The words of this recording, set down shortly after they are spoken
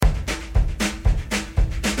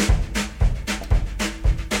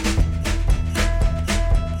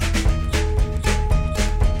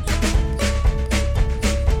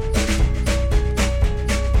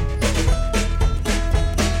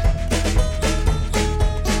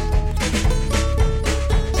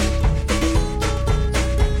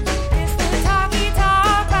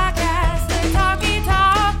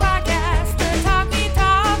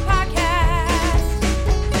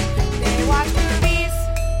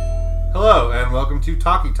Hello, and welcome to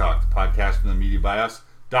Talkie, the podcast from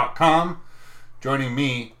themediabias.com. Joining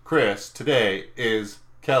me, Chris, today is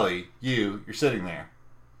Kelly. You're sitting there.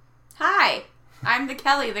 Hi, I'm the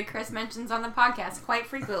Kelly that Chris mentions on the podcast quite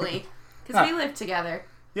frequently, because we live together.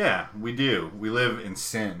 Yeah, we do. We live in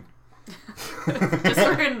sin. Just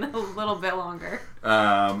for a little bit longer.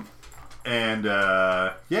 So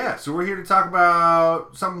we're here to talk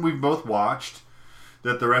about something we've both watched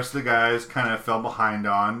that the rest of the guys kind of fell behind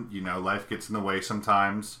on. You know, life gets in the way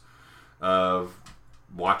sometimes of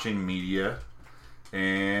watching media.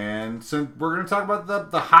 And so we're going to talk about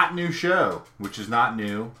the hot new show, which is not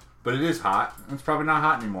new, but it is hot. It's probably not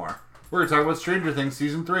hot anymore. We're going to talk about Stranger Things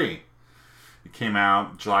Season 3. It came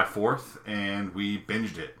out July 4th, and we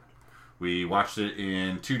binged it. We watched it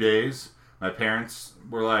in 2 days. My parents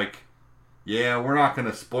were like, yeah, we're not going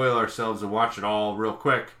to spoil ourselves and watch it all real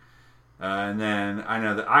quick. And then I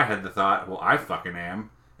know that I had the thought, well, I fucking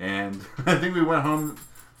am. And I think we went home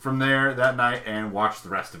from there that night and watched the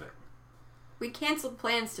rest of it. We canceled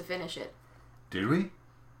plans to finish it. Did we?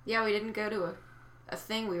 Yeah, we didn't go to a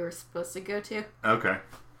thing we were supposed to go to. Okay.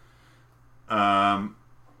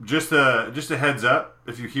 Just a heads up,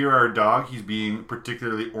 if you hear our dog, he's being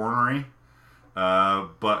particularly ornery.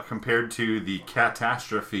 But compared to the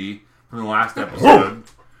catastrophe from the last episode,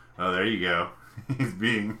 oh, there you go. He's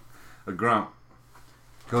being a grump.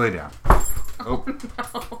 Go lay down. Oh.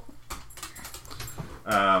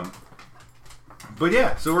 No. But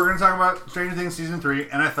yeah, so we're going to talk about Stranger Things Season 3,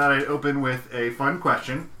 and I thought I'd open with a fun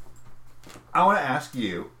question. I want to ask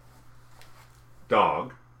you,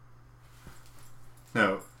 dog,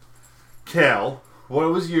 Kel, what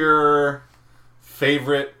was your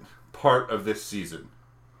favorite part of this season?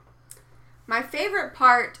 My favorite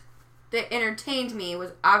part that entertained me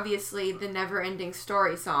was obviously the Never-Ending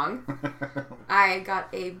Story song. I got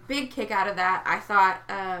a big kick out of that. I thought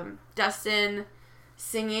Dustin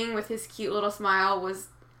singing with his cute little smile was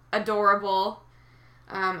adorable.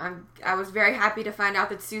 I was very happy to find out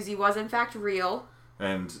that Susie was in fact real.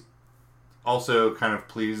 And also kind of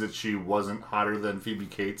pleased that she wasn't hotter than Phoebe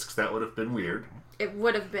Cates, because that would have been weird. It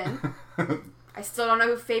would have been. I still don't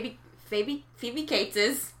know who Phoebe Cates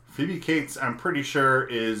is. Phoebe Cates, I'm pretty sure,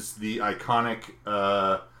 is the iconic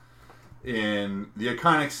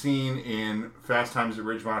scene in Fast Times at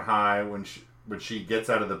Ridgemont High when she gets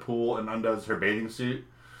out of the pool and undoes her bathing suit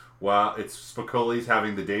while it's Spicoli's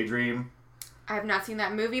having the daydream. I have not seen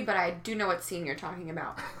that movie, but I do know what scene you're talking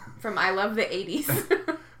about from I Love the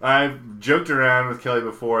 80s. I've joked around with Kelly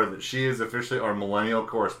before that she is officially our millennial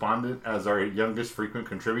correspondent as our youngest frequent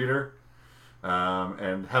contributor.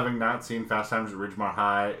 And having not seen Fast Times at Ridgemont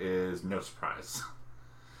High is no surprise.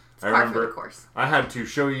 It's par for the course. I had to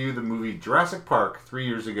show you the movie Jurassic Park 3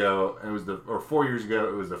 years ago. 4 years ago.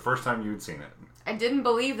 It was the first time you had seen it. I didn't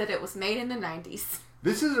believe that it was made in the 90s.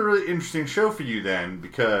 This is a really interesting show for you then,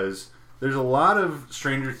 because there's a lot of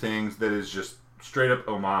Stranger Things that is just straight up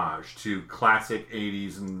homage to classic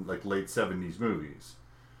 80s and like late 70s movies.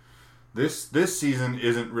 This season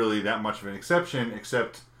isn't really that much of an exception,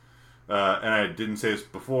 except, and I didn't say this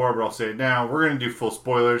before, but I'll say it now, we're going to do full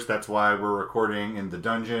spoilers. That's why we're recording in the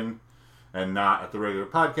dungeon and not at the regular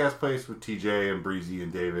podcast place with TJ and Breezy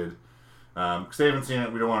and David. Because they haven't seen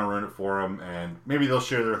it, we don't want to ruin it for them, and maybe they'll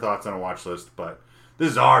share their thoughts on a watch list, but this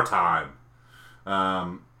is our time.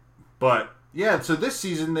 But yeah, so this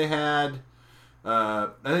season they had, I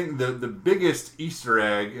think the biggest Easter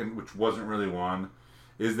egg, and which wasn't really one,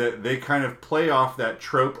 is that they kind of play off that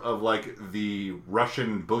trope of like the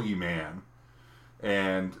Russian boogeyman,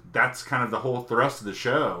 and that's kind of the whole thrust of the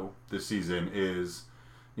show this season is,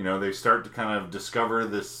 you know, they start to kind of discover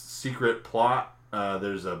this secret plot.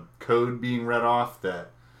 There's a code being read off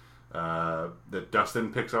that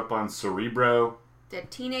Dustin picks up on Cerebro.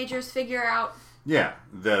 That teenagers figure out. Yeah,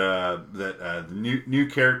 the new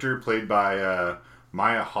character played by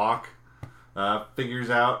Maya Hawke figures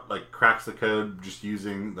out, like cracks the code just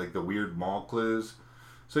using like the weird mall clues.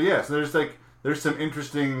 So yeah, so there's some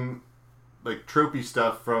interesting like tropey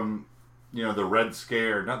stuff from, you know, the Red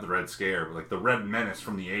Scare, not the Red Scare, but like the Red Menace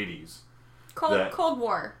from the 80s. Cold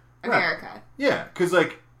War America. Right. Yeah, because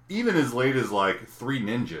like even as late as like Three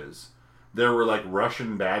Ninjas, there were like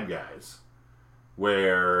Russian bad guys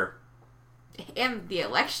where. And the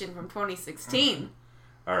election from 2016.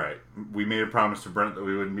 All right. We made a promise to Brent that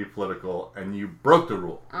we wouldn't be political, and you broke the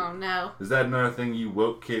rule. Oh, no. Is that another thing you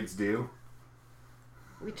woke kids do?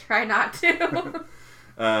 We try not to.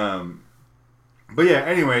 But yeah,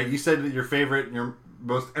 anyway, you said that your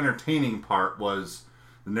most entertaining part was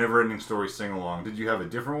the Never-Ending Story sing-along. Did you have a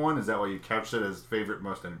different one? Is that why you couched it as favorite,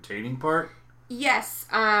 most entertaining part? Yes.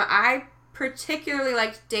 I particularly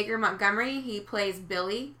liked Dacre Montgomery. He plays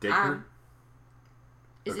Billy. Dacre?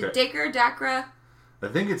 Is it Dacre, Dacre? I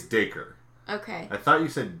think it's Dacre. Okay. I thought you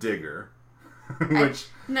said Digger. I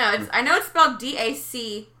know it's spelled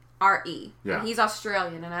D-A-C-R-E. Yeah. And he's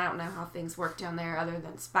Australian, and I don't know how things work down there other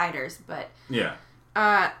than spiders, but... Yeah.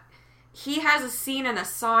 He has a scene in a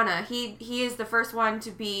sauna. He is the first one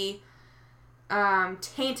to be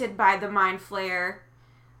tainted by the Mind Flayer,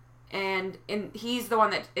 and he's the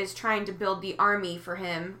one that is trying to build the army for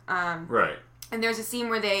him. Right. And there's a scene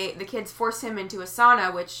where the kids force him into a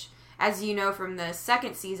sauna, which, as you know from the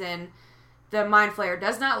second season, the Mind Flayer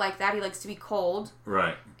does not like that. He likes to be cold.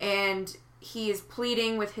 Right. And he is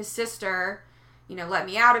pleading with his sister, let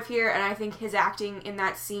me out of here. And I think his acting in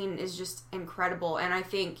that scene is just incredible. And I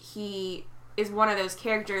think he is one of those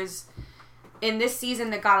characters in this season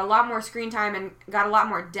that got a lot more screen time and got a lot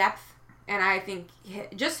more depth. And I think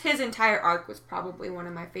just his entire arc was probably one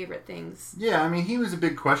of my favorite things. Yeah, I mean, he was a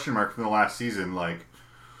big question mark from the last season. Like,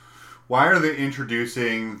 why are they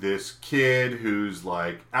introducing this kid who's,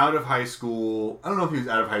 like, out of high school? I don't know if he was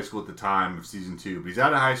out of high school at the time of season 2, but he's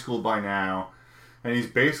out of high school by now. And he's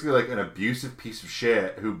basically, like, an abusive piece of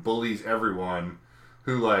shit who bullies everyone.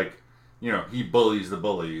 Who, like, he bullies the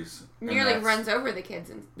bullies. Nearly runs over the kids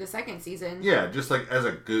in the second season. Yeah, just, like, as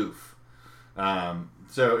a goof.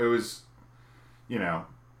 So it was, you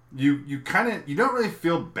don't really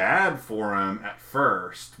feel bad for him at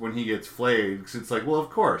first when he gets flayed, because it's like, well,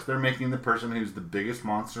 of course, they're making the person who's the biggest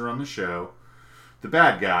monster on the show the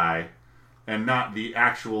bad guy, and not the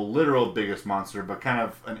actual literal biggest monster, but kind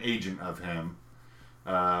of an agent of him.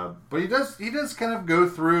 But he does kind of go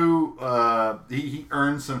through, he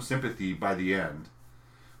earns some sympathy by the end.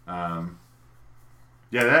 That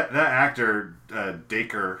actor,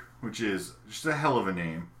 Dacre, which is just a hell of a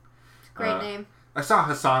name. Great name. I saw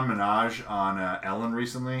Hassan Minaj on Ellen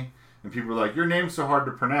recently, and people were like, your name's so hard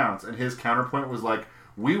to pronounce. And his counterpoint was like,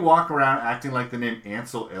 we walk around acting like the name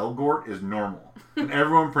Ansel Elgort is normal. And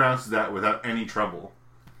everyone pronounces that without any trouble.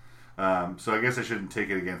 So I guess I shouldn't take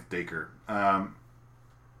it against Dacre.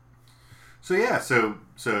 So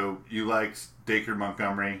you liked Dacre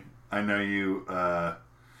Montgomery. I know you... I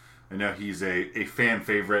know he's a fan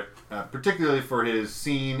favorite, particularly for his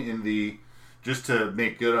scene in the... Just to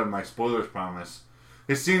make good on my spoilers promise,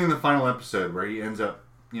 his scene in the final episode where he ends up,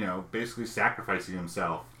 basically sacrificing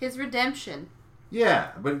himself. His redemption.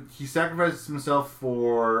 Yeah, but he sacrifices himself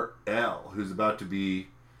for Elle, who's about to be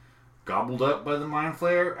gobbled up by the Mind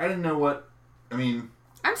Flayer. I didn't know what... I'm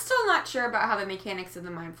still not sure about how the mechanics of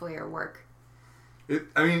the Mind Flayer work.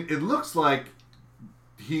 It looks like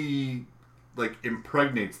he,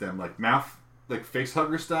 impregnates them, face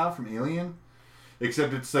hugger style from Alien.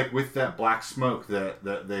 Except it's, with that black smoke that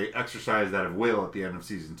they exercised out of Will at the end of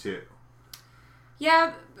season 2.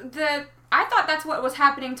 Yeah, I thought that's what was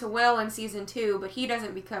happening to Will in season 2, but he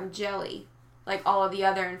doesn't become jelly like all of the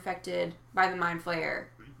other infected by the Mind Flayer.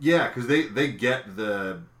 Yeah, because they get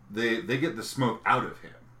the smoke out of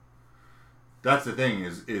him. That's the thing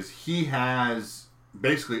is he has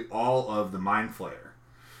basically all of the Mind Flayer.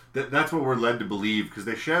 That's what we're led to believe, because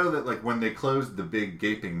they show that, when they closed the big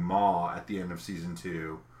gaping maw at the end of season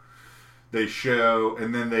 2, they show,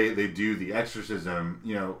 and then they do the exorcism.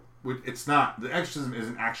 It's not, the exorcism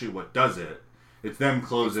isn't actually what does it. It's them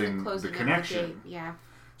closing the connection. Yeah.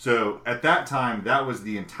 So at that time, that was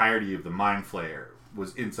the entirety of the Mind Flayer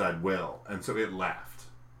was inside Will, and so it left.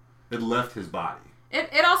 It left his body.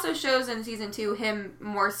 It also shows in season 2 him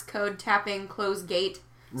Morse code tapping close gate.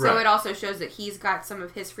 So right. It also shows that he's got some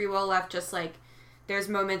of his free will left, just like there's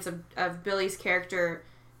moments of Billy's character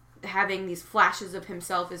having these flashes of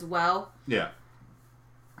himself as well. Yeah.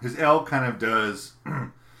 Because Elle kind of does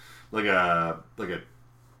like a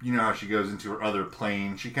how she goes into her other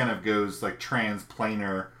plane. She kind of goes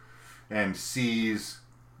transplanar and sees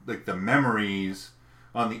the memories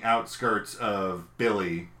on the outskirts of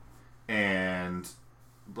Billy, and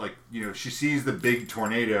she sees the big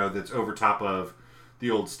tornado that's over top of the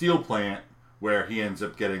old steel plant where he ends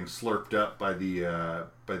up getting slurped up by the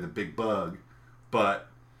big bug, but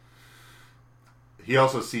he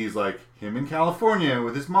also sees him in California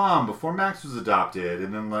with his mom before Max was adopted,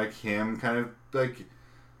 and then him kind of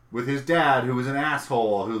with his dad who was an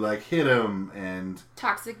asshole who hit him, and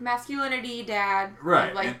toxic masculinity dad,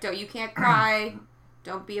 right? You can't cry,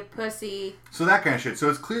 don't be a pussy. So that kind of shit. So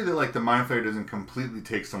it's clear that the Mind Flayer doesn't completely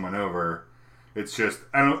take someone over. It's just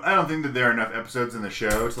I don't think that there are enough episodes in the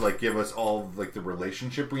show to give us all the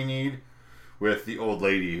relationship we need with the old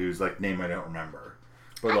lady whose name I don't remember.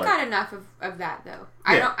 But I got enough of that though.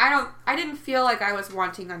 Yeah. I didn't feel like I was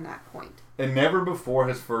wanting on that point. And never before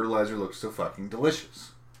has fertilizer looked so fucking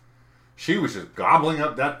delicious. she was just gobbling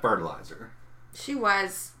up that fertilizer. She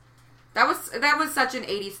was. That was such an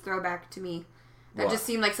 80s throwback to me. That just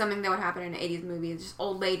seemed like something that would happen in an 80s movie. Just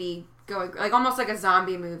old lady going, like almost like a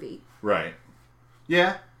zombie movie. Right.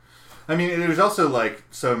 Yeah. I mean, there's also like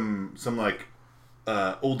some like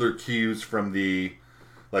older cues from the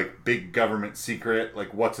like big government secret,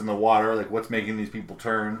 like what's in the water, like what's making these people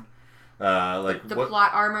turn, like the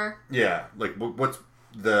plot armor. Yeah, like what's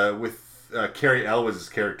with Carrie Elwes'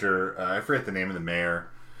 character. I forget the name of the mayor.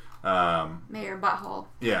 Mayor Butthole.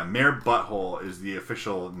 Yeah, Mayor Butthole is the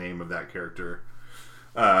official name of that character.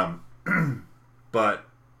 But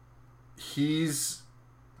he's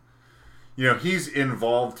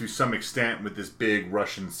involved to some extent with this big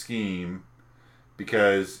Russian scheme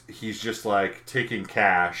because he's just like taking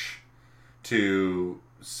cash to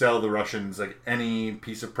sell the Russians like any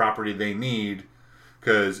piece of property they need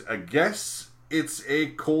because I guess it's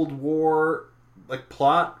a Cold War like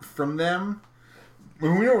plot from them. I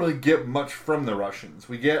mean, we don't really get much from the Russians.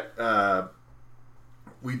 We do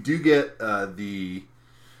get the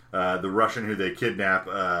Russian who they kidnap,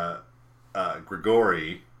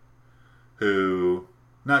 Grigory,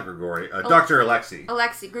 Dr. Alexei.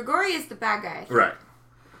 Alexei. Grigory is the bad guy. Right.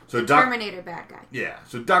 So Terminator bad guy. Yeah.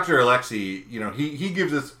 So Dr. Alexei, he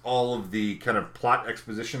gives us all of the kind of plot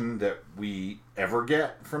exposition that we ever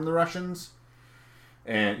get from the Russians.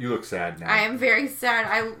 And you look sad now. I am very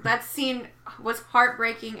sad. That scene was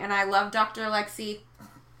heartbreaking, and I love Dr. Alexei.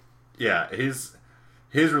 Yeah, his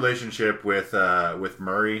relationship with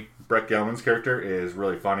Murray, Brett Gelman's character, is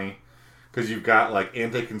really funny because you've got like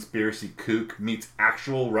anti-conspiracy kook meets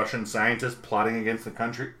actual Russian scientists plotting against the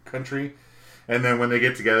country, and then when they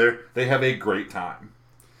get together, they have a great time.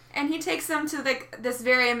 And he takes them to this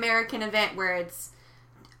very American event where it's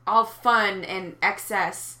all fun and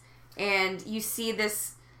excess. And you see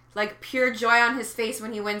this, like, pure joy on his face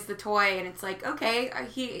when he wins the toy. And it's like, okay,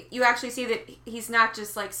 you actually see that he's not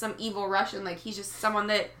just, like, some evil Russian. Like, he's just someone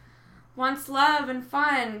that wants love and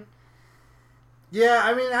fun. Yeah,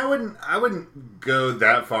 I mean, I wouldn't go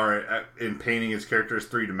that far in painting his character as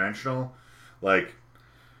three-dimensional. Like,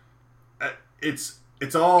 it's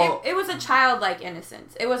all... It was a childlike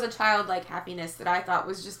innocence. It was a childlike happiness that I thought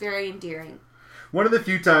was just very endearing. One of the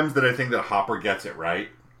few times that I think that Hopper gets it right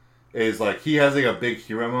is like he has like a big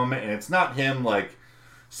hero moment, and it's not him like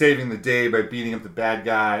saving the day by beating up the bad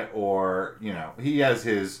guy, or he has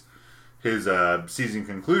his season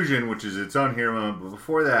conclusion, which is its own hero moment. But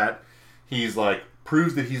before that, he's like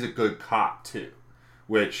proves that he's a good cop too,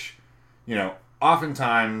 which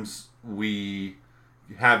oftentimes we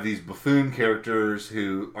have these buffoon characters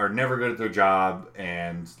who are never good at their job,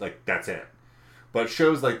 and like that's it. But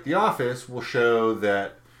shows like The Office will show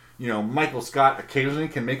that Michael Scott occasionally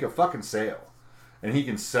can make a fucking sale. And he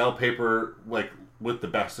can sell paper, like, with the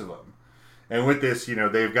best of them. And with this,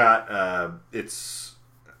 they've got, it's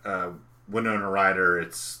Winona Ryder.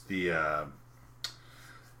 It's the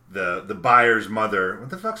buyer's mother.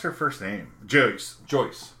 What the fuck's her first name? Joyce.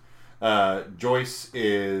 Joyce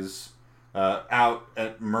is out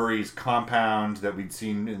at Murray's compound that we'd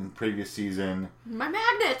seen in the previous season. My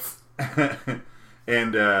magnets!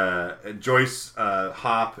 And Joyce,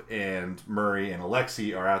 Hop, and Murray and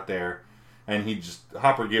Alexei are out there, and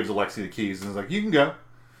Hopper gives Alexei the keys and is like, "You can go."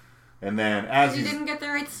 And then as he didn't get the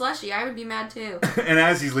right slushie, I would be mad too. And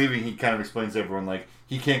as he's leaving, he kind of explains to everyone like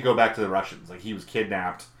he can't go back to the Russians. Like he was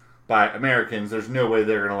kidnapped by Americans. There's no way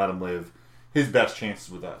they're going to let him live. His best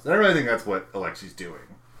chances with us. And I really think that's what Alexei's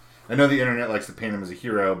doing. I know the internet likes to paint him as a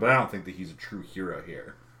hero, but I don't think that he's a true hero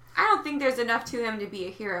here. I don't think there's enough to him to be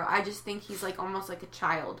a hero. I just think he's like almost like a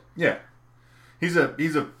child. Yeah, he's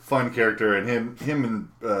a fun character, and him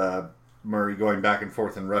and Murray going back and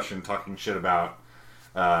forth in Russian, talking shit about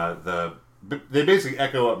they basically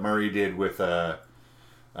echo what Murray did with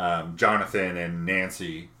Jonathan and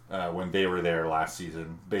Nancy when they were there last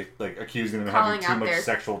season, like accusing them of having too much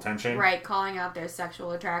sexual tension. Right, calling out their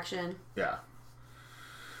sexual attraction. Yeah.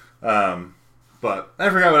 But I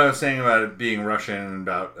forgot what I was saying about it being Russian,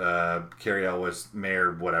 about Carrie Elwes,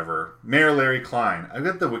 Mayor Larry Klein. I've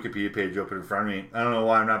got the Wikipedia page open in front of me. I don't know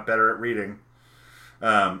why I'm not better at reading.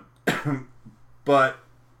 But,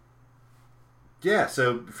 yeah,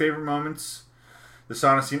 so favorite moments, the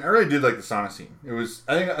sauna scene. I really did like the sauna scene.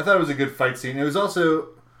 I thought it was a good fight scene. It was also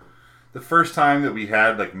the first time that we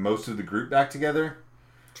had like most of the group back together.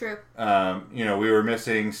 True. We were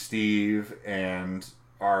missing Steve and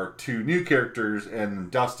our two new characters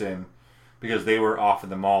and Dustin because they were off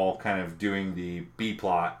at the mall kind of doing the B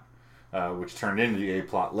plot, which turned into the A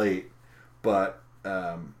plot late. But,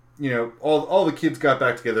 all the kids got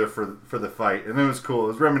back together for the fight, and it was cool. It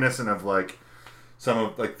was reminiscent of like some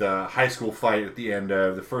of like the high school fight at the end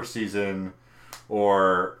of the first season,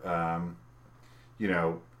 or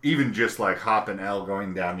even just like Hop and Elle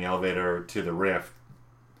going down the elevator to the rift.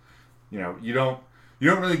 You don't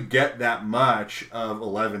really get that much of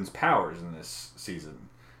Eleven's powers in this season.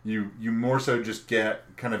 You more so just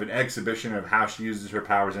get kind of an exhibition of how she uses her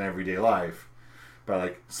powers in everyday life by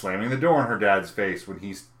like slamming the door in her dad's face when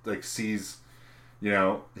he like sees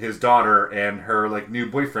his daughter and her like new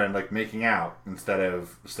boyfriend like making out instead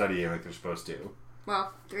of studying like they're supposed to.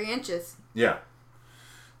 Well, 3 inches. Yeah,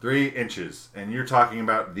 3 inches, and you're talking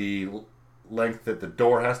about the length that the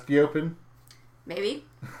door has to be open. Maybe.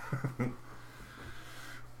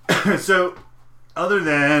 So, other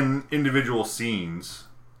than individual scenes,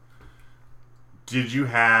 do you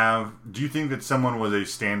think that someone was a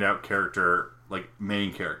standout character, like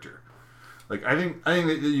main character? Like, I think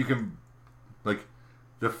that you can, like,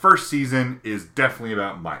 the first season is definitely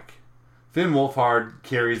about Mike. Finn Wolfhard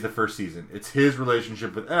carries the first season. It's his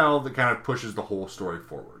relationship with Elle that kind of pushes the whole story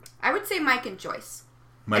forward. I would say Mike and Joyce.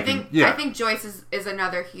 I think Joyce is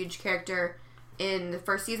another huge character in the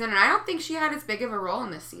first season, and I don't think she had as big of a role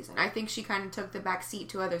in this season. I think she kind of took the back seat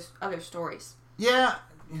to other stories. Yeah,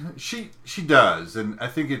 she does, and I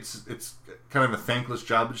think it's kind of a thankless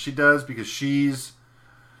job that she does, because she's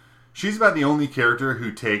about the only character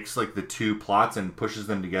who takes like the two plots and pushes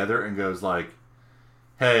them together and goes like,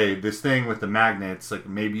 hey, this thing with the magnets, like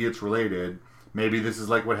maybe it's related. Maybe this is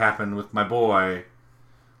like what happened with my boy.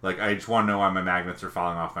 Like, I just want to know why my magnets are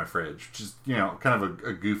falling off my fridge. Which is, kind of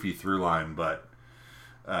a goofy through line, but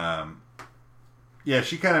yeah,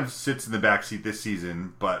 she kind of sits in the backseat this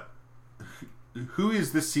season, but who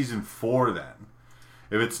is this season for then?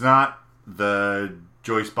 If it's not the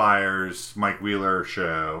Joyce Byers, Mike Wheeler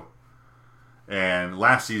show, and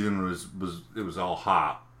last season was all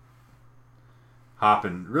Hop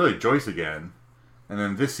and really Joyce again, and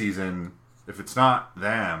then this season, if it's not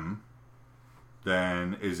them,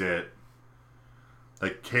 then is it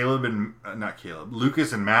like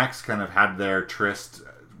Lucas and Max kind of had their tryst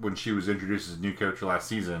when she was introduced as a new character last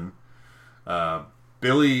season.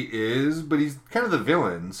 Billy is, but he's kind of the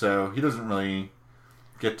villain, so he doesn't really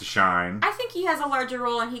get to shine. I think he has a larger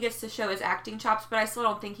role and he gets to show his acting chops, but I still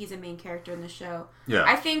don't think he's a main character in the show. Yeah.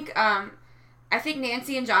 I think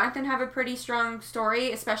Nancy and Jonathan have a pretty strong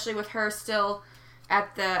story, especially with her still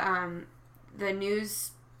at the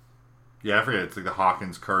news. Yeah, I forget. It's like the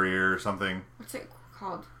Hawkins Courier or something. What's it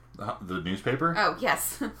called? The newspaper? Oh,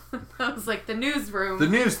 yes. That was like the newsroom. The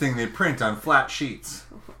news thing they print on flat sheets.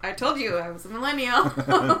 I told you I was a millennial.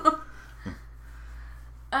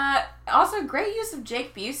 Also, great use of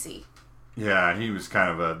Jake Busey. Yeah, he was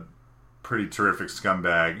kind of a pretty terrific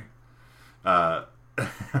scumbag.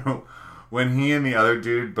 When he and the other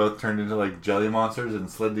dude both turned into like jelly monsters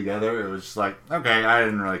and slid together, it was just like, okay, I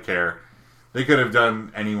didn't really care. They could have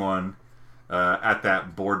done anyone at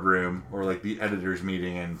that boardroom or like the editors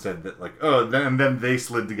meeting and said that like, and then they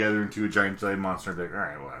slid together into a giant jelly monster. Like, all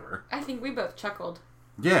right, whatever. I think we both chuckled.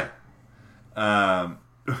 Yeah.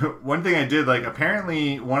 One thing I did, like,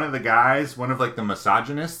 apparently one of like the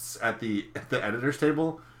misogynists at the editors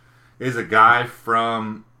table is a guy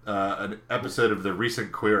from an episode of the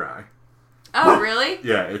recent Queer Eye. Oh, really?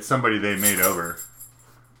 Yeah, it's somebody they made over.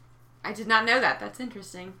 I did not know that. That's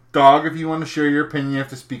interesting. Dog, if you want to share your opinion, you have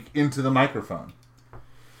to speak into the microphone.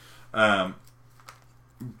 But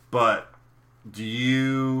do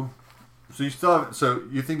you... So you still have... So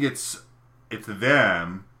you think it's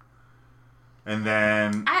them, and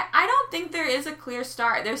then... I don't think there is a clear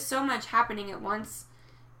start. There's so much happening at once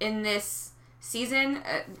in this season.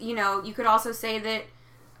 You could also say that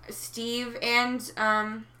Steve and...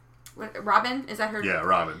 Robin? Is that her? Yeah,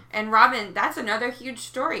 Robin. And Robin, that's another huge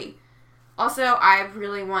story. Also, I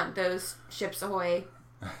really want those Ships Ahoy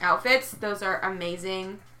outfits. Those are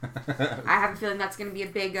amazing. I have a feeling that's going to be a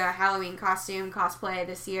big Halloween cosplay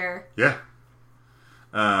this year. Yeah.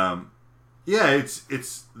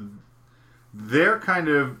 It's they're kind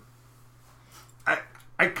of...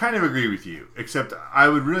 I kind of agree with you, except I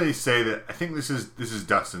would really say that I think this is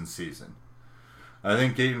Dustin's season. I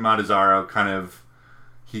think Gaten Matazzaro kind of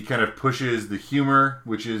pushes the humor,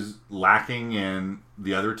 which is lacking in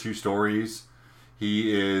the other two stories.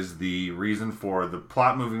 He is the reason for the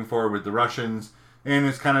plot moving forward with the Russians, and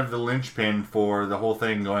is kind of the linchpin for the whole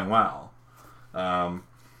thing going well.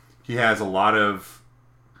 He has a lot of...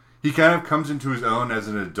 He kind of comes into his own as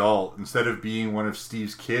an adult. Instead of being one of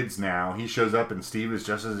Steve's kids now, he shows up and Steve is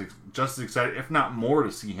just as excited, if not more,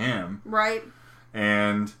 to see him. Right.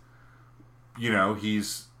 And,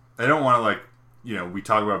 he's... I don't want to, like... we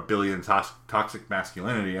talk about Billy and toxic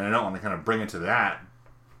masculinity, and I don't want to kind of bring it to that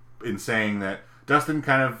in saying that Dustin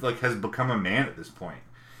kind of like has become a man at this point.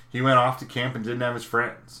 He went off to camp and didn't have his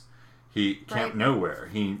friends. He camped nowhere.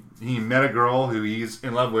 He met a girl who he's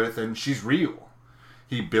in love with, and she's real.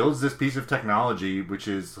 He builds this piece of technology, which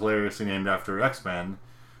is hilariously named after X-Men,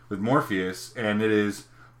 with Morpheus, and it is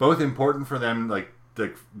both important for them, like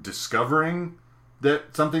discovering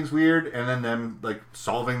that something's weird, and then them like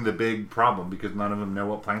solving the big problem because none of them know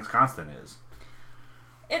what Planck's constant is.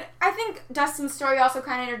 I think Dustin's story also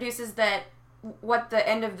kind of introduces that what the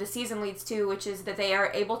end of the season leads to, which is that they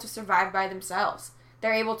are able to survive by themselves.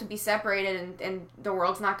 They're able to be separated, and the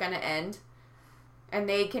world's not going to end, and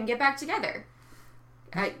they can get back together.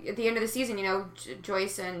 At the end of the season, you know,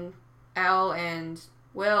 Joyce and Elle and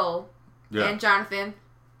Will and Jonathan,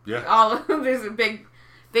 all of them, there's a big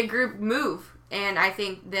group move, and I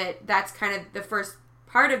think that that's kind of the first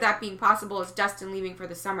part of that being possible is Dustin leaving for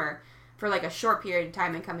the summer for like a short period of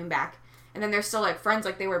time and coming back, and then they're still like friends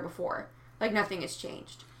like they were before, like nothing has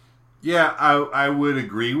changed. Yeah, I would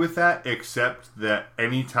agree with that, except that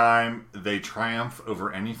anytime they triumph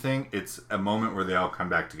over anything, it's a moment where they all come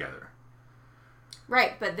back together.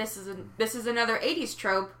 Right, but this is another 80s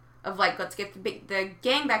trope of like, let's get the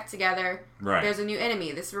gang back together. Right. There's a new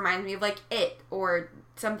enemy. This reminds me of like It or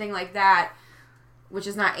something like that, which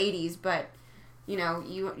is not 80s, but you know,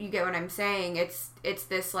 you get what I'm saying. It's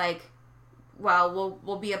this like, well,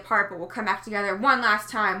 we'll be apart, but we'll come back together one last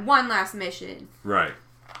time, one last mission. Right.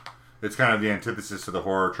 It's kind of the antithesis to the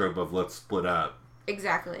horror trope of let's split up.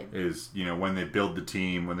 Exactly. Is, you know, when they build the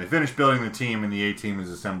team, when they finish building the team and the A-team is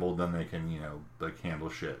assembled, then they can, you know, like handle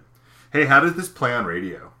shit. Hey, how does this play on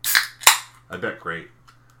radio? I bet great.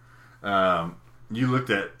 You're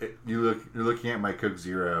looking at my Coke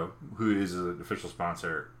Zero, who is an official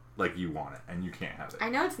sponsor, like you want it, and you can't have it. I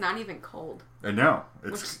know it's not even cold. I know.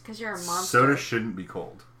 It's because you're a monster. Soda shouldn't be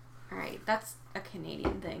cold. All right, that's a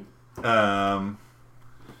Canadian thing.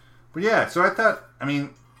 But yeah, so I thought, I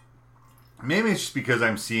mean, maybe it's just because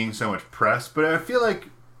I'm seeing so much press, but I feel like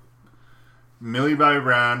Millie Bobby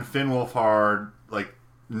Brown, Finn Wolfhard, like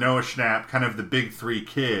Noah Schnapp, kind of the big three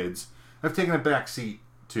kids, have taken a back seat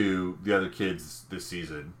to the other kids this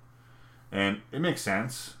season. And it makes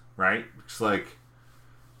sense, right? It's like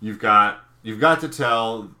you've got to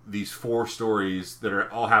tell these 4 stories that are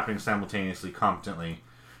all happening simultaneously, competently.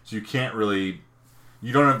 So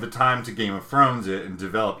you don't have the time to Game of Thrones it and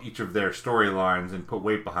develop each of their storylines and put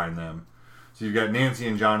weight behind them. So you've got Nancy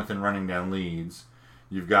and Jonathan running down leads.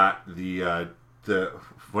 You've got the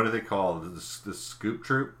what do they call it? The Scoop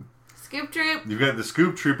Troop? Scoop Troop. You've got the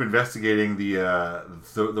Scoop Troop investigating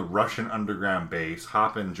the Russian underground base.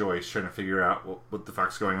 Hop and Joyce trying to figure out what the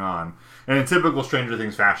fuck's going on. And in typical Stranger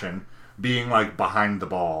Things fashion, being like behind the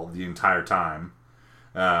ball the entire time.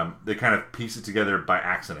 They kind of piece it together by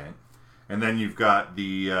accident. And then you've got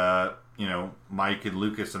the, Mike and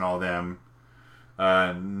Lucas and all them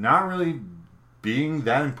not really being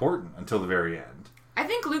that important until the very end. I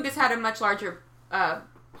think Lucas had a much larger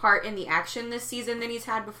part in the action this season than he's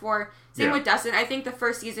had before. Same with Dustin. I think the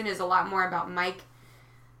first season is a lot more about Mike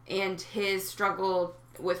and his struggle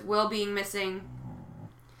with Will being missing.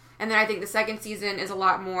 And then I think the second season is a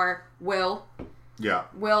lot more Will. Yeah.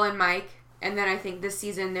 Will and Mike. And then I think this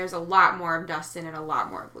season there's a lot more of Dustin and a lot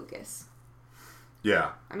more of Lucas.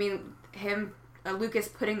 Yeah. I mean, Lucas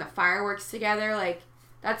putting the fireworks together, like,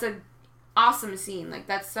 that's an awesome scene. Like,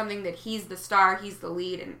 that's something that he's the star, he's the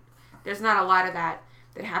lead, and there's not a lot of that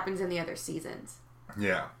happens in the other seasons.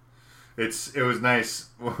 Yeah. It was nice.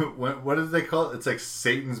 What did they call it? It's like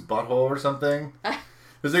Satan's butthole or something?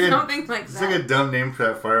 It's like something like that. It's like a dumb name for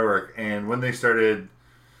that firework. And when they started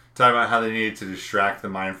talking about how they needed to distract the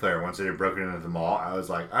Mind Flayer once they had broken into the mall, I was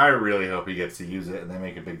like, I really hope he gets to use it and they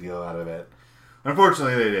make a big deal out of it.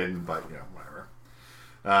 Unfortunately, they didn't, but,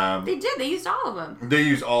 whatever. They did. They used all of them. They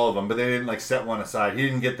used all of them, but they didn't, like, set one aside. He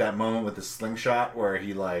didn't get that moment with the slingshot where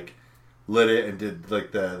he, like, lit it and did,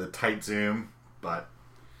 like, the tight zoom. But,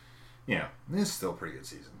 it's still a pretty good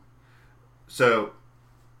season. So,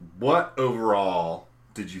 what overall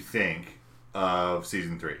did you think of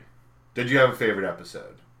Season 3? Did you have a favorite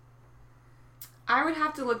episode? I would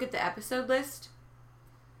have to look at the episode list.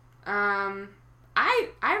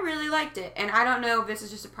 I really liked it, and I don't know if this is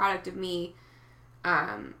just a product of me.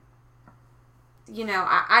 I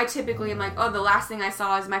typically am like, oh, the last thing I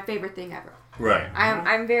saw is my favorite thing ever. Right.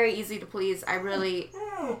 I'm very easy to please. I really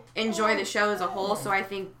enjoy the show as a whole, so I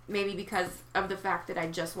think maybe because of the fact that I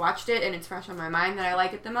just watched it and it's fresh on my mind that I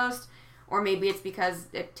like it the most, or maybe it's because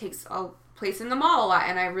it takes a place in the mall a lot,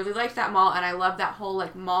 and I really like that mall, and I love that whole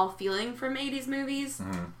like mall feeling from 80s movies.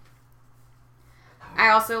 Mm-hmm. I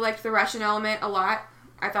also liked the Russian element a lot.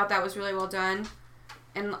 I thought that was really well done.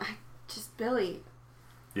 And Just Billy.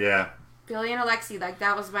 Yeah. Billy and Alexi, like,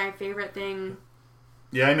 that was my favorite thing.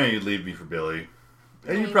 Yeah, I know you'd leave me for Billy.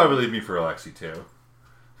 And you'd probably leave me for Alexi, too.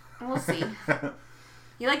 We'll see.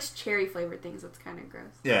 He likes cherry-flavored things. That's kind of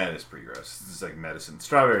gross. Yeah, it is pretty gross. It's like medicine.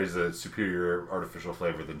 Strawberry is a superior artificial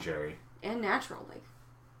flavor than cherry. And natural, like.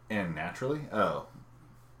 And naturally? Oh.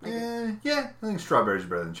 Yeah, I think strawberries are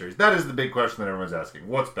better than cherries. That is the big question that everyone's asking.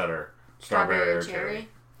 What's better? Strawberry or cherry?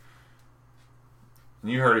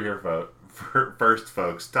 And you heard it here first,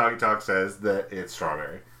 folks. Talkie Talk says that it's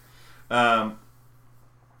strawberry.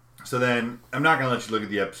 So then, I'm not going to let you look at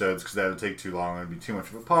the episodes because that would take too long. It would be too much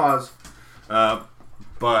of a pause.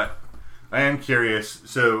 But I am curious.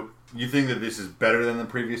 So, you think that this is better than the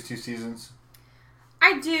previous 2 seasons?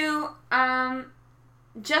 I do.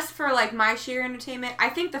 Just for, like, my sheer entertainment, I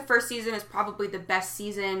think the first season is probably the best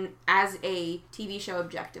season as a TV show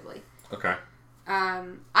objectively. Okay.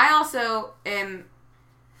 I also am...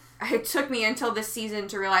 It took me until this season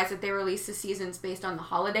to realize that they released the seasons based on the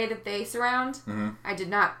holiday that they surround. Mm-hmm. I did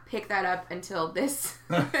not pick that up until this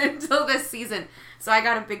season. So I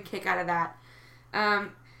got a big kick out of that.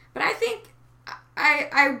 But I think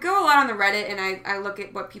I go a lot on the Reddit and I look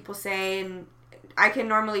at what people say, and I can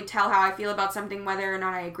normally tell how I feel about something whether or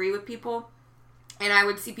not I agree with people. And I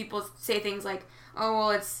would see people say things like, oh,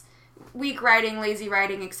 well, it's weak writing, lazy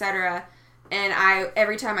writing, etc. And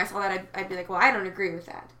every time I saw that, I'd be like, well, I don't agree with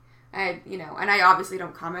that. And I obviously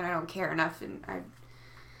don't comment. I don't care enough. And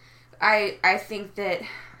I think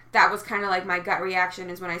that was kind of like my gut reaction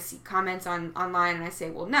is when I see comments online and I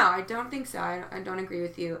say, well, no, I don't think so. I don't agree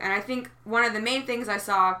with you. And I think one of the main things I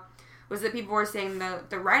saw was that people were saying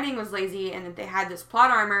the writing was lazy and that they had this plot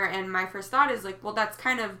armor. And my first thought is like, well, that's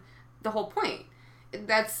kind of the whole point.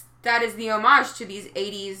 That is the homage to these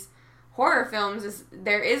 80s horror films. Is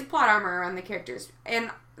there is plot armor around the characters. And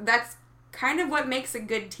that's kind of what makes a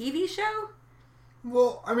good TV show.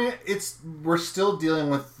 Well, I mean, we're still dealing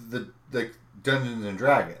with the Dungeons and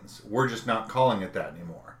Dragons. We're just not calling it that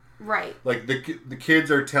anymore. Right. Like the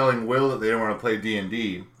kids are telling Will that they don't want to play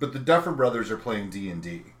D&D, but the Duffer Brothers are playing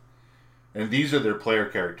D&D. And these are their player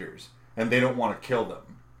characters, and they don't want to kill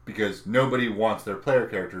them because nobody wants their player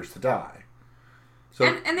characters to die. So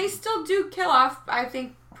and they still do kill off, I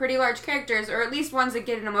think, pretty large characters, or at least ones that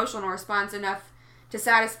get an emotional response enough to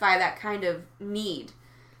satisfy that kind of need.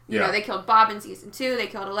 You know, they killed Bob in season 2, they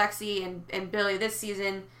killed Alexi and Billy this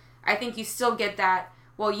season. I think you still get that,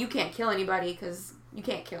 well, you can't kill anybody because you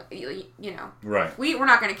can't kill, Right. We're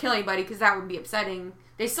not going to kill anybody because that would be upsetting.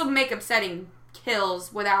 They still make upsetting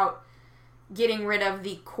kills without getting rid of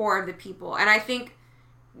the core of the people. And I think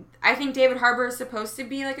David Harbour is supposed to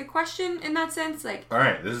be like a question in that sense. Like, all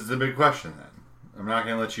right, this is the big question then. I'm not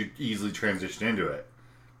going to let you easily transition into it.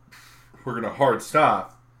 We're going to hard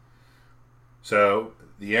stop. So,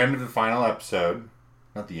 the end of the final episode,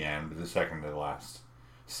 not the end, but the second to the last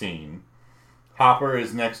scene, Hopper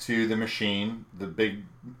is next to the machine, the big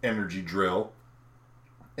energy drill,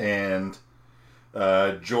 and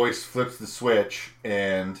Joyce flips the switch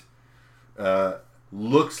and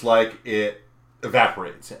looks like it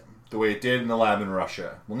evaporates him, the way it did in the lab in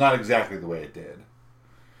Russia. Well, not exactly the way it did.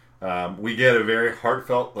 We get a very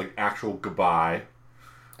heartfelt, like, actual goodbye.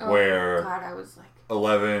 Where God, I was like...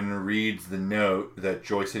 11 reads the note that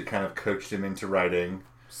Joyce had kind of coached him into writing.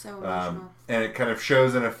 So emotional. And it kind of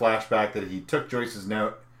shows in a flashback that he took Joyce's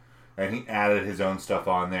note and he added his own stuff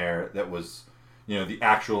on there that was, the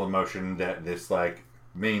actual emotion that this, like,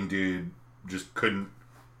 main dude just couldn't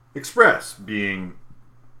express, being,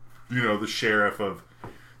 the sheriff of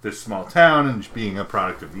this small town and being a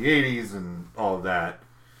product of the 80s and all of that.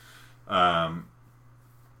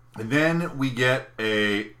 And then we get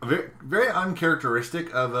a very, very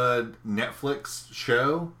uncharacteristic of a Netflix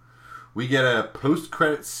show. We get a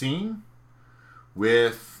post-credit scene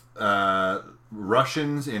with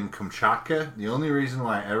Russians in Kamchatka. The only reason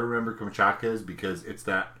why I ever remember Kamchatka is because it's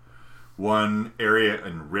that one area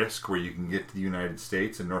in Risk where you can get to the United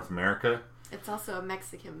States and North America. It's also a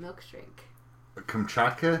Mexican milk drink.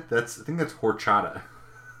 Kamchatka? I think that's horchata.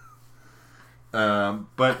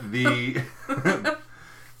 But the...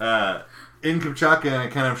 in Kamchatka, and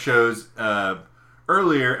it kind of shows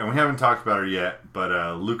earlier, and we haven't talked about her yet, but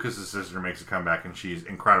Lucas's sister makes a comeback, and she's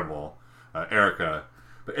incredible, Erica.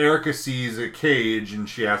 But Erica sees a cage, and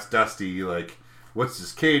she asks Dusty, like, what's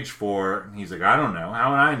this cage for? And he's like, I don't know. How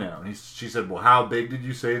would I know? And she said, well, how big did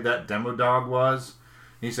you say that demo dog was?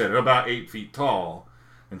 And he said, about 8 feet tall.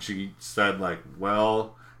 And she said, like,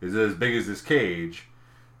 well, is it as big as this cage?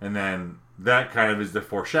 And then that kind of is the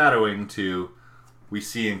foreshadowing to... We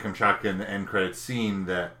see in Kamchatka in the end credits scene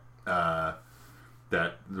that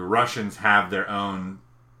the Russians have their own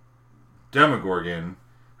Demogorgon,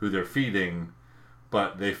 who they're feeding,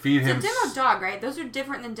 but they feed him... It's a demo dog, right? Those are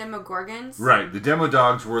different than Demogorgons. Right. The demo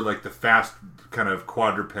dogs were like the fast kind of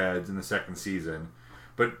quadrupeds in the second season.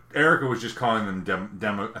 But Erica was just calling them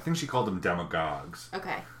demo... I think she called them demagogues.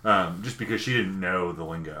 Okay. Just because she didn't know the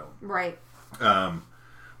lingo. Right.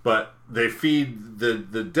 But they feed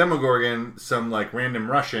the Demogorgon some like random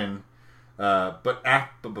Russian... but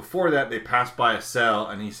before that, they passed by a cell,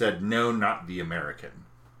 and he said, "No, not the American."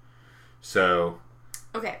 So...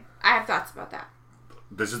 Okay. I have thoughts about that.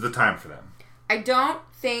 This is the time for them. I don't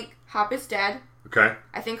think Hop is dead. Okay.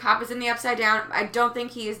 I think Hop is in the Upside Down. I don't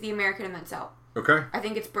think he is the American in that cell. Okay. I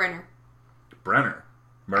think it's Brenner. Brenner.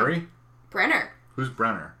 Murray? Brenner. Who's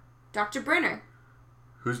Brenner? Dr. Brenner.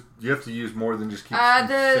 You have to use more than just keep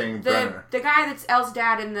saying Brenner. The guy that's Elle's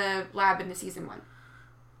dad in the lab in the season 1.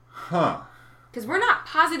 Huh. Because we're not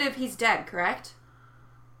positive he's dead, correct?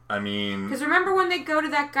 I mean... Because remember when they go to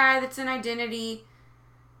that guy that's in Identity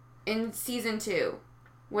in season 2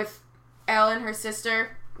 with Elle and her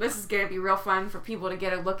sister? This is going to be real fun for people to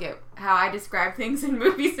get a look at how I describe things in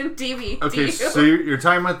movies and TV. Okay, so you're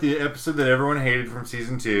talking about the episode that everyone hated from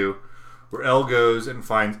season 2, where Elle goes and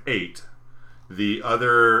finds 8. The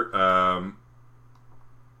other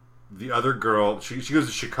girl, she goes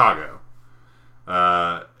to Chicago.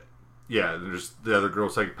 Yeah, there's the other girl,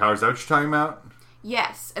 psychic powers. Is that what you're talking about?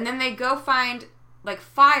 Yes, and then they go find like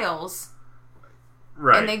files,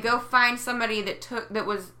 right? And they go find somebody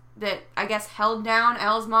that I guess held down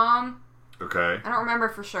Elle's mom. Okay. I don't remember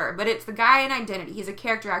for sure, but it's the guy in Identity. He's a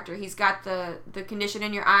character actor. He's got the condition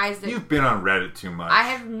in your eyes. You've been on Reddit too much. I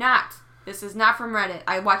have not. This is not from Reddit.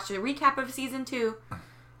 I watched a recap of season 2,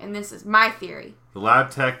 and this is my theory. The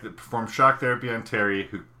lab tech that performed shock therapy on Terry,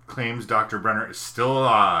 who claims Dr. Brenner is still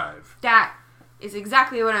alive. That is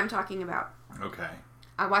exactly what I'm talking about. Okay.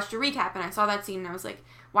 I watched a recap, and I saw that scene, and I was like,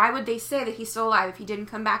 why would they say that he's still alive if he didn't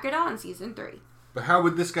come back at all in season 3? But how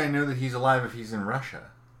would this guy know that he's alive if he's in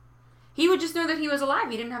Russia? He would just know that he was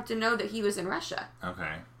alive. He didn't have to know that he was in Russia.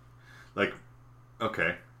 Okay.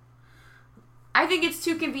 Okay. I think it's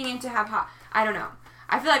too convenient to have Hop. I don't know.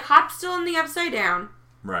 I feel like Hop's still in the Upside Down.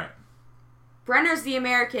 Right. Brenner's the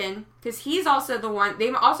American, because he's also the one... They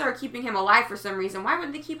also are keeping him alive for some reason. Why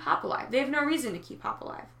would they keep Hop alive? They have no reason to keep Hop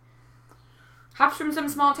alive. Hop's from some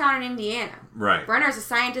small town in Indiana. Right. Brenner's a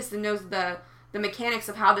scientist and knows the mechanics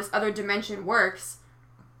of how this other dimension works.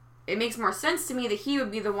 It makes more sense to me that he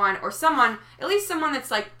would be the one, or someone, at least someone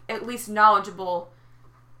that's like at least knowledgeable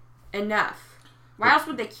enough. Why else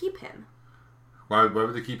would they keep him? Why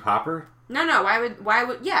would they keep Hopper? No. Why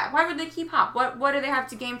would they keep Hop? What do they have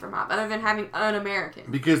to gain from Hop other than having an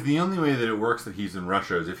American? Because the only way that it works that he's in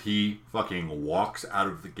Russia is if he fucking walks out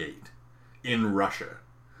of the gate in Russia.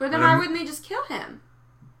 But then why wouldn't they just kill him?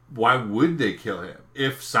 Why would they kill him?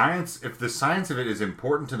 If the science of it is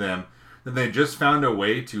important to them, then they just found a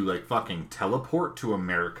way to like fucking teleport to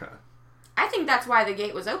America. I think that's why the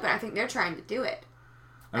gate was open. I think they're trying to do it.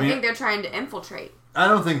 I think they're trying to infiltrate. I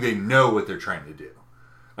don't think they know what they're trying to do.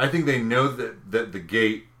 I think they know that the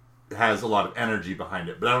gate has a lot of energy behind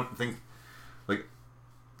it, but I don't think like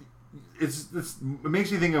it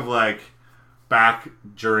makes me think of like back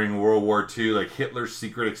during World War II, like Hitler's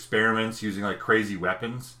secret experiments using like crazy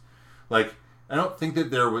weapons. Like I don't think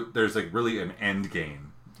that there's like really an end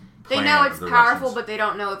game. They know it's powerful, but they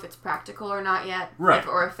don't know if it's practical or not yet, right?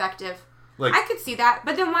 Or effective. Like, I could see that,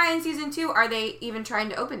 but then why in season 2 are they even trying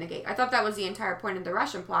to open the gate? I thought that was the entire point of the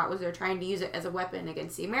Russian plot, was they're trying to use it as a weapon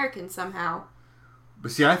against the Americans somehow. But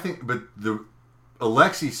see,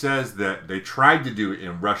 Alexei says that they tried to do it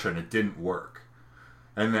in Russia and it didn't work.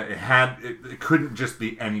 And that it couldn't just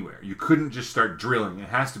be anywhere. You couldn't just start drilling. It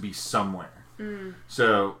has to be somewhere. Mm.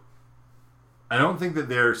 So, I don't think that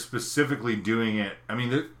they're specifically doing it. I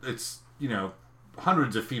mean, it's,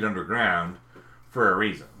 hundreds of feet underground for a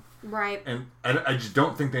reason. Right. And I just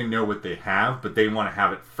don't think they know what they have, but they want to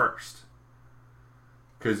have it first.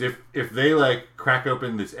 Because if they, like, crack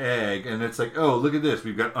open this egg, and it's like, oh, look at this,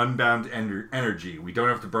 we've got unbound energy. We don't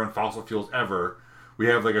have to burn fossil fuels ever. We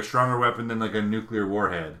have, like, a stronger weapon than, like, a nuclear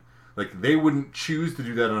warhead. Like, they wouldn't choose to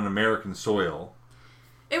do that on American soil.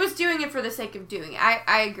 It was doing it for the sake of doing it.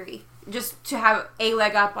 I agree. Just to have a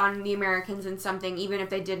leg up on the Americans in something, even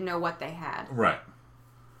if they didn't know what they had. Right.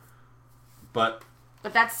 But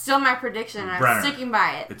that's still my prediction, and I'm sticking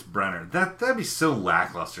by it. It's Brenner. That'd be so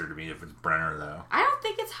lackluster to me if it's Brenner, though. I don't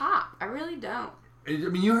think it's Hop. I really don't. I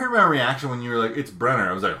mean, you heard my reaction when you were like, it's Brenner.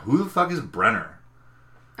 I was like, who the fuck is Brenner?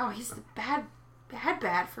 Oh, he's the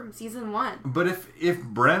bad from season 1. But if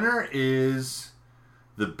Brenner is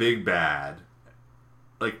the big bad,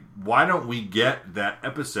 like, why don't we get that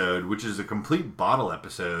episode, which is a complete bottle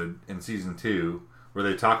episode in season 2, where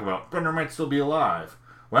they talk about Brenner might still be alive?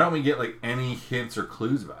 Why don't we get, like, any hints or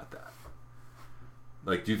clues about that?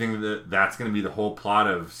 Like, do you think that that's going to be the whole plot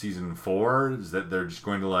of season 4? Is that they're just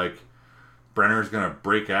going to, like, Brenner's going to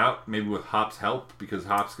break out, maybe with Hop's help, because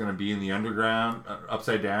Hop's going to be in the underground,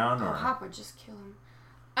 upside down? Or Hop would just kill him.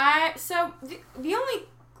 So, the only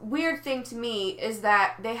weird thing to me is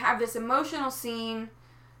that they have this emotional scene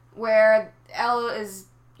where Elle is,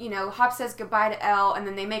 Hop says goodbye to Elle, and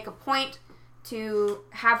then they make a point to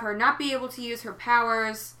have her not be able to use her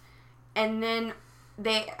powers, and then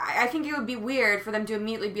I think it would be weird for them to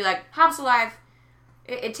immediately be like, Hop's alive.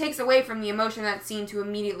 It takes away from the emotion of that scene to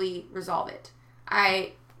immediately resolve it.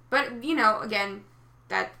 But, again,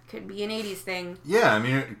 that could be an 80s thing. Yeah, I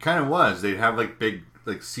mean, it kind of was. They'd have, like, big,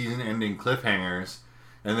 like, season-ending cliffhangers,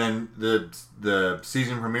 and then the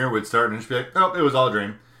season premiere would start and just be like, oh, it was all a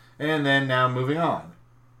dream. And then now moving on.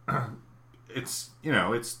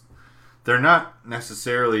 They're not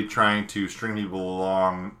necessarily trying to string people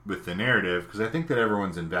along with the narrative, because I think that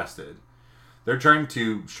everyone's invested. They're trying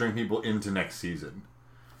to string people into next season.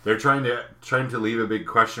 They're trying to leave a big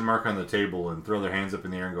question mark on the table and throw their hands up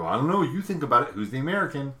in the air and go, I don't know, you think about it, who's the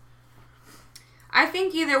American? I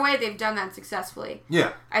think either way they've done that successfully.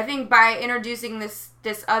 Yeah. I think by introducing this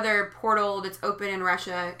other portal that's open in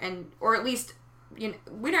Russia, or at least,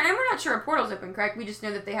 we're not sure a portal's open, correct? We just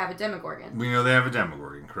know that they have a Demogorgon. We know they have a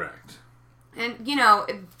Demogorgon, correct. And,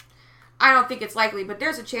 I don't think it's likely, but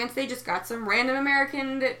there's a chance they just got some random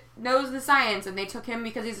American that knows the science, and they took him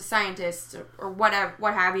because he's a scientist, or what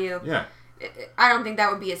have you. Yeah. I don't think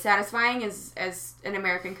that would be as satisfying as an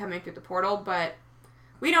American coming through the portal, but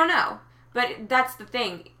we don't know. But that's the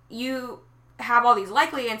thing. You have all these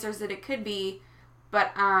likely answers that it could be,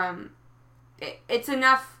 but it's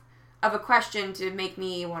enough of a question to make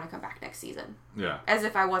me want to come back next season. Yeah. As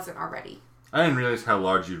if I wasn't already. I didn't realize how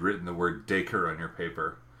large you'd written the word Daker on your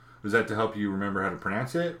paper. Was that to help you remember how to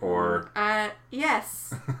pronounce it, or?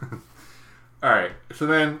 Yes. All right. So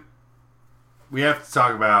then we have to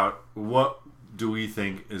talk about what do we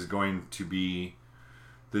think is going to be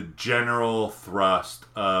the general thrust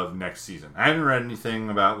of next season. I haven't read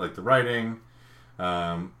anything about, like, the writing.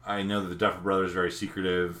 I know that the Duffer Brothers are very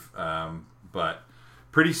secretive, but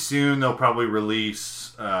pretty soon they'll probably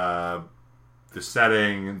release the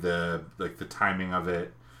setting, the timing of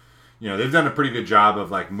it. They've done a pretty good job of,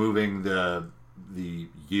 like, moving the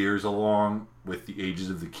years along with the ages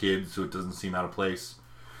of the kids, so it doesn't seem out of place.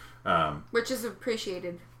 Which is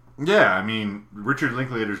appreciated. Yeah, I mean, Richard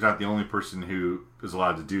Linklater's not the only person who is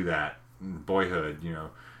allowed to do that. In Boyhood,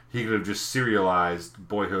 he could have just serialized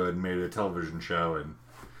Boyhood and made it a television show and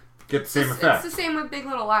get the same effect. It's the same with Big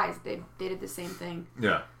Little Lies. They did the same thing.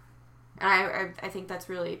 Yeah. And I think that's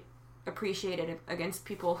really appreciated against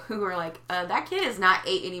people who are like, that kid is not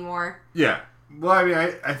 8 anymore. Yeah. Well, I mean,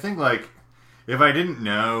 I think, like, if I didn't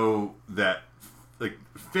know that, like,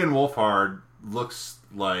 Finn Wolfhard looks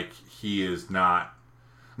like he is not.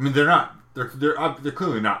 I mean, they're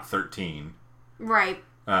clearly not 13. Right.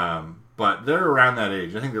 But they're around that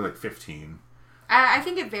age. I think they're like 15. I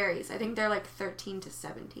think it varies. I think they're like 13 to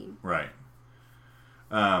 17. Right.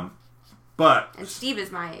 But. And Steve is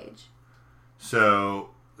my age. So,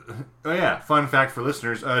 oh yeah, fun fact for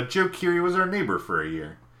listeners, Joe Keery was our neighbor for a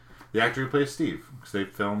year. The actor who plays Steve, because they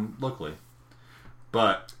filmed locally.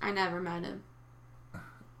 But. I never met him.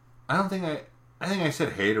 I think I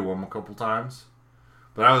said hey to him a couple times.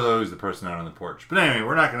 But I was always the person out on the porch. But anyway,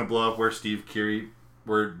 we're not going to blow up where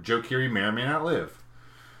Joe Keery may or may not live.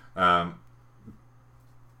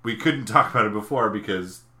 We couldn't talk about it before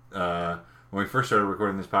because when we first started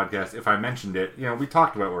recording this podcast, if I mentioned it, we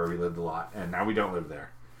talked about where we lived a lot, and now we don't live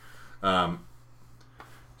there.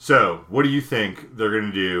 So, what do you think they're going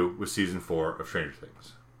to do with season 4 of Stranger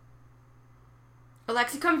Things?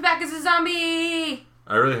 Alexa comes back as a zombie!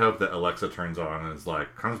 I really hope that Alexa turns on and is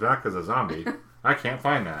like, comes back as a zombie. I can't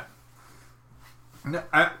find that.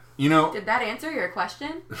 No, Did that answer your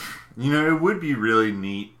question? It would be really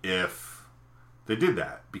neat if they did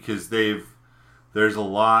that, because there's a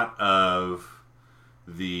lot of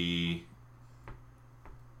the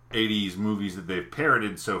 80s movies that they've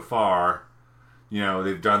parodied so far.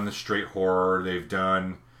 They've done the straight horror, they've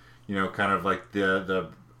done, kind of like the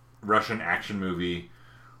Russian action movie,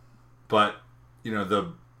 but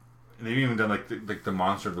they've even done like the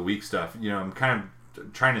Monster of the Week stuff. I'm kind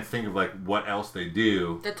of trying to think of like what else they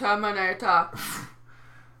do. The Terminator.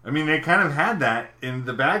 I mean, they kind of had that in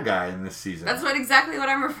The Bad Guy in this season. That's exactly what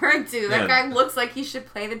I'm referring to. That guy looks like he should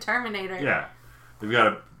play the Terminator. Yeah. They've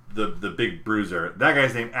got the big bruiser. That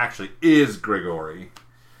guy's name actually is Gregory.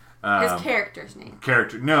 His character's name.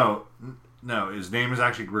 No, his name is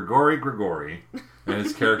actually Grigory, and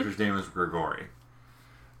his character's name is Grigory.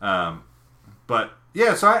 But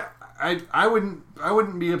yeah, so I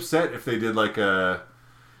wouldn't be upset if they did like a,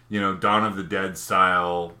 Dawn of the Dead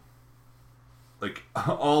style, like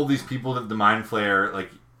all these people that the Mind Flayer like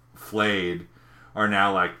flayed are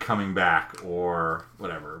now like coming back or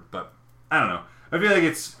whatever. But I don't know. I feel like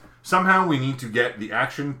it's somehow we need to get the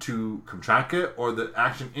action to Kamchatka, or the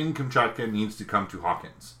action in Kamchatka needs to come to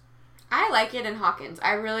Hawkins. I like it in Hawkins.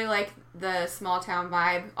 I really like the small town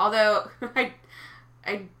vibe. Although,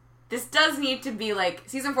 this does need to be like,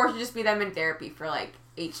 season 4 should just be them in therapy for like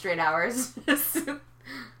 8 straight hours.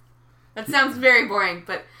 That sounds very boring,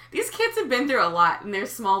 but these kids have been through a lot in their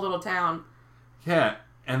small little town. Yeah,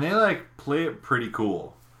 and they like play it pretty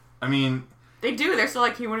cool. I mean, they do. They're still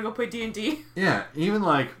like, you want to go play D&D? Yeah, even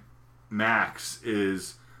like Max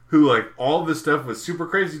is, who like all this stuff was super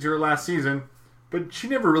crazy to her last season, but she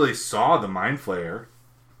never really saw the Mind Flayer.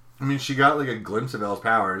 I mean, she got like a glimpse of Elle's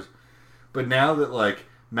powers, but now that like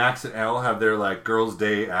Max and Elle have their like girls'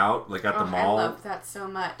 day out, like at the mall, I love that so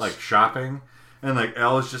much. Like shopping, and like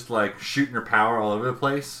Elle is just like shooting her power all over the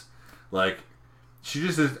place. Like she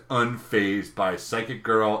just is unfazed by Psychic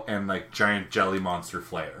Girl and like giant jelly monster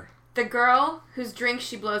Flayer. The girl whose drink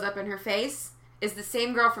she blows up in her face is the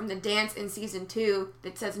same girl from the dance in season 2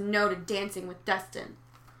 that says no to dancing with Dustin.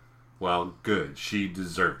 Well, good. She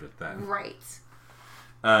deserved it then. Right.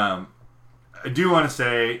 I do want to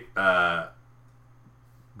say,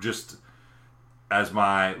 just as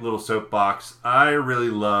my little soapbox, I really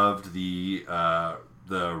loved the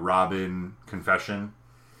Robin confession.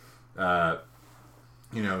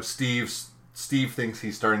 Steve thinks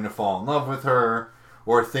he's starting to fall in love with her,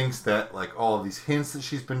 or thinks that like all of these hints that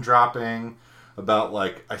she's been dropping about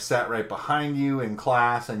like, I sat right behind you in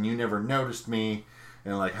class and you never noticed me,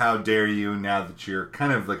 and like, how dare you, now that you're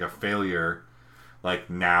kind of like a failure, like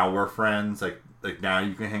now we're friends, like now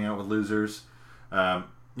you can hang out with losers.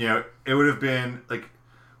 It would have been like,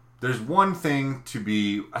 there's one thing to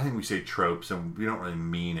be, I think we say tropes and we don't really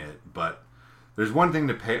mean it, but there's one thing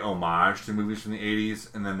to pay homage to movies from the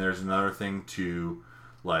 80s, and then there's another thing to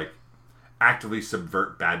like actively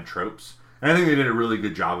subvert bad tropes. And I think they did a really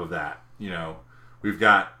good job of that. We've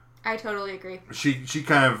got, I totally agree. She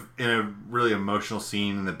kind of, in a really emotional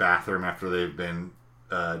scene in the bathroom after they've been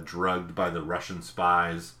drugged by the Russian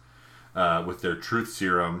spies with their truth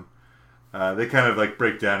serum, they kind of like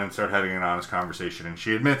break down and start having an honest conversation, and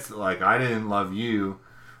she admits that like, I didn't love you.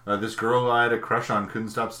 This girl I had a crush on couldn't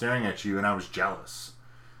stop staring at you, and I was jealous.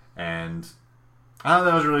 And I thought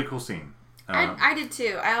that was a really cool scene. I did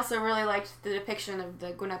too. I also really liked the depiction of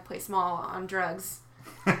the Gwyneth Play Small on drugs.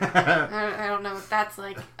 I don't know what that's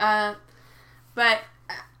like. But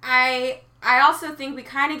I also think we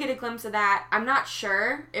kind of get a glimpse of that. I'm not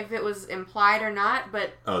sure if it was implied or not,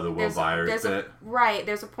 but... Oh, the Will Byers bit? Right.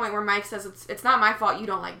 There's a point where Mike says, it's not my fault you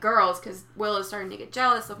don't like girls, because Will is starting to get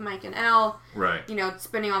jealous of Mike and Elle. Right.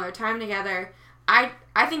 Spending all their time together. I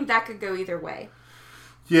think that could go either way.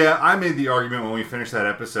 Yeah, I made the argument when we finished that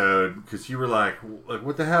episode, because you were like,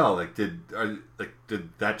 what the hell? Like, did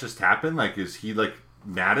that just happen? Like, is he, like,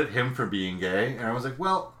 mad at him for being gay? And I was like,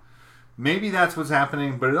 well, maybe that's what's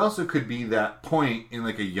happening, but it also could be that point in,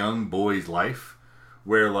 like, a young boy's life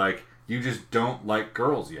where, like, you just don't like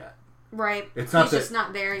girls yet. Right. It's not He's just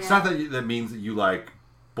not there yet. It's not that means that you like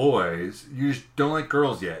boys. You just don't like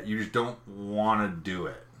girls yet. You just don't want to do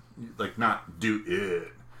it. Like, not do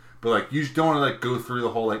it. But, like, you just don't want to, like, go through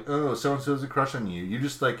the whole, like, oh, so-and-so has a crush on you. You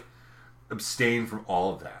just, like, abstain from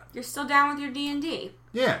all of that. You're still down with your D&D.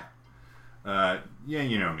 Yeah. Yeah,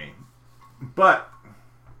 you know me. But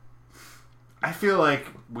I feel like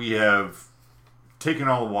we have taken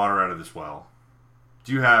all the water out of this well.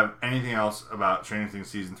 Do you have anything else about Stranger Things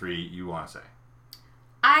Season 3 you want to say?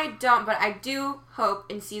 I don't, but I do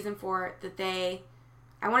hope in Season 4 that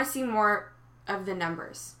I want to see more of the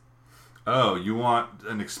numbers. Oh, you want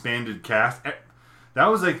an expanded cast? That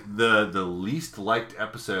was like the least liked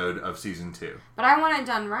episode of Season 2. But I want it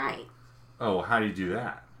done right. Oh, how do you do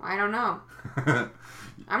that? I don't know.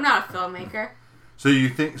 I'm not a filmmaker. So you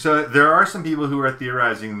think... So there are some people who are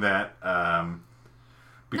theorizing that...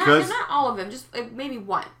 because... Not all of them. Just maybe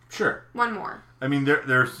one. Sure. One more. I mean,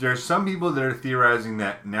 there's some people that are theorizing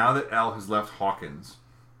that now that Elle has left Hawkins,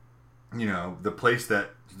 the place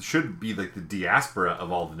that should be like the diaspora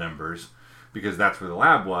of all the numbers, because that's where the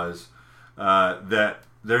lab was, that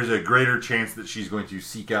there's a greater chance that she's going to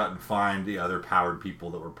seek out and find the other powered people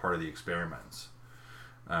that were part of the experiments.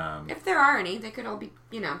 If there are any, they could all be,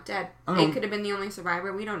 dead. They could have been the only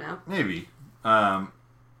survivor. We don't know. Maybe.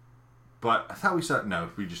 but I thought we saw... No,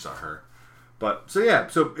 we just saw her. But, so yeah.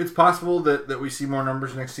 So, it's possible that we see more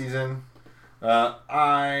numbers next season.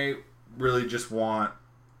 I really just want...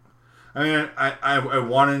 I mean, I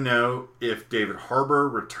want to know if David Harbour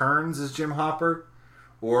returns as Jim Hopper,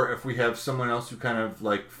 or if we have someone else who kind of,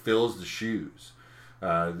 like, fills the shoes.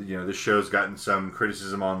 This show's gotten some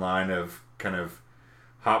criticism online of kind of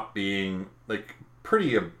Hop being, like,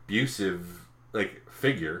 pretty abusive, like,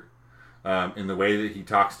 figure in the way that he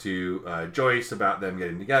talks to Joyce about them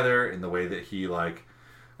getting together, in the way that he, like,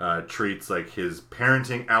 treats, like, his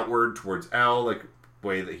parenting outward towards Elle, like, the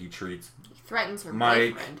way that he treats He threatens her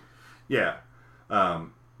Mike. boyfriend. Yeah.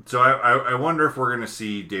 So I wonder if we're going to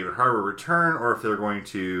see David Harbour return, or if they're going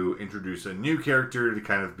to introduce a new character to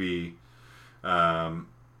kind of be, I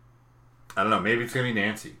don't know, maybe it's going to be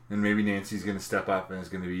Nancy. And maybe Nancy's going to step up and is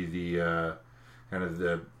going to be the, kind of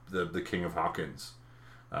the King of Hawkins.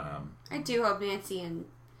 I do hope Nancy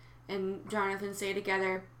and Jonathan stay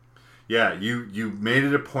together. Yeah, you made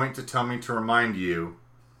it a point to tell me to remind you.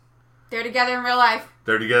 They're together in real life.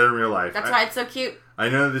 They're together in real life. That's why it's so cute. I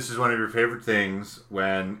know this is one of your favorite things,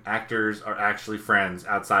 when actors are actually friends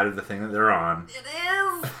outside of the thing that they're on. It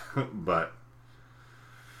is. But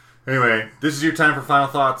anyway, this is your time for final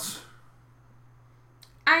thoughts.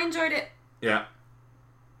 I enjoyed it. Yeah.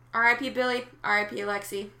 R.I.P. Billy. R.I.P.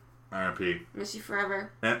 Alexi. R.I.P. Miss you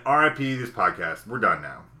forever. And R.I.P. this podcast. We're done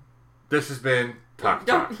now. This has been Talkie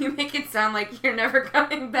Talk. Don't you make it sound like you're never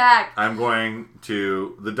coming back. I'm going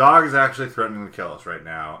to... The dog is actually threatening to kill us right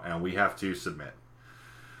now, and we have to submit.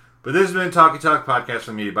 But this has been Talkie Talk, podcast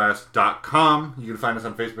from MediaBias.com. You can find us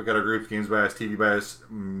on Facebook at our groups, Games Bias, TV Bias,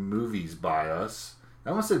 Movies Bias.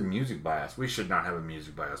 I almost said Music Bias. We should not have a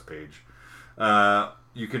Music Bias page.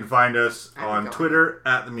 You can find us on Twitter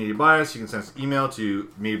at The Media Bias. You can send us an email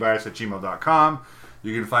to MediaBias@gmail.com.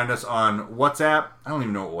 You can find us on WhatsApp. I don't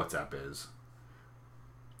even know what WhatsApp is.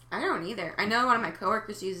 I don't either. I know one of my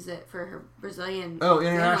coworkers uses it for her Brazilian... Oh,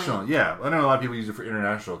 international. family. Yeah. I know a lot of people use it for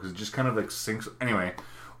international because it just kind of like syncs... Anyway.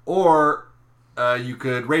 Or you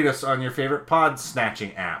could rate us on your favorite pod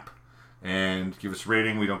snatching app and give us a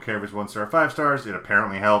rating. We don't care if it's 1 star or 5 stars. It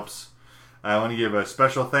apparently helps. I want to give a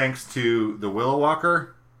special thanks to the Willow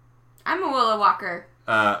Walker. I'm a Willow Walker.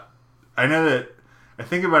 I know that I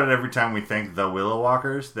think about it every time we thank the Willow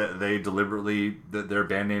Walkers, that their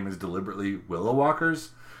band name is deliberately Willow Walkers.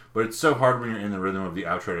 But it's so hard when you're in the rhythm of the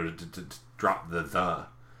outro to drop the.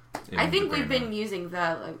 I think we've been using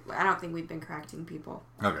the... I don't think we've been correcting people.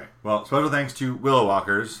 Okay. Well, special thanks to Willow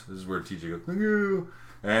Walkers. This is where TJ goes, thank you.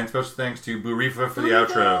 And special thanks to Burifa for the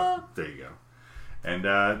outro. There you go. And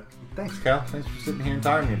thanks, Cal. Thanks for sitting here and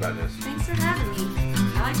talking to me about this. Thanks for having me.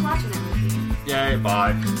 I like watching it with you. Yay,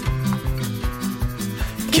 bye.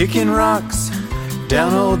 Kicking rocks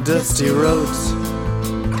down old dusty roads,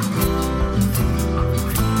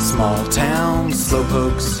 small town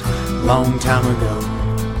slowpokes, long time ago.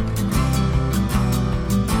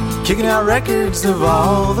 Kicking out records of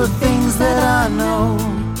all the things that I know.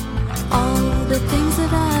 All the things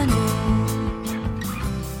that I know.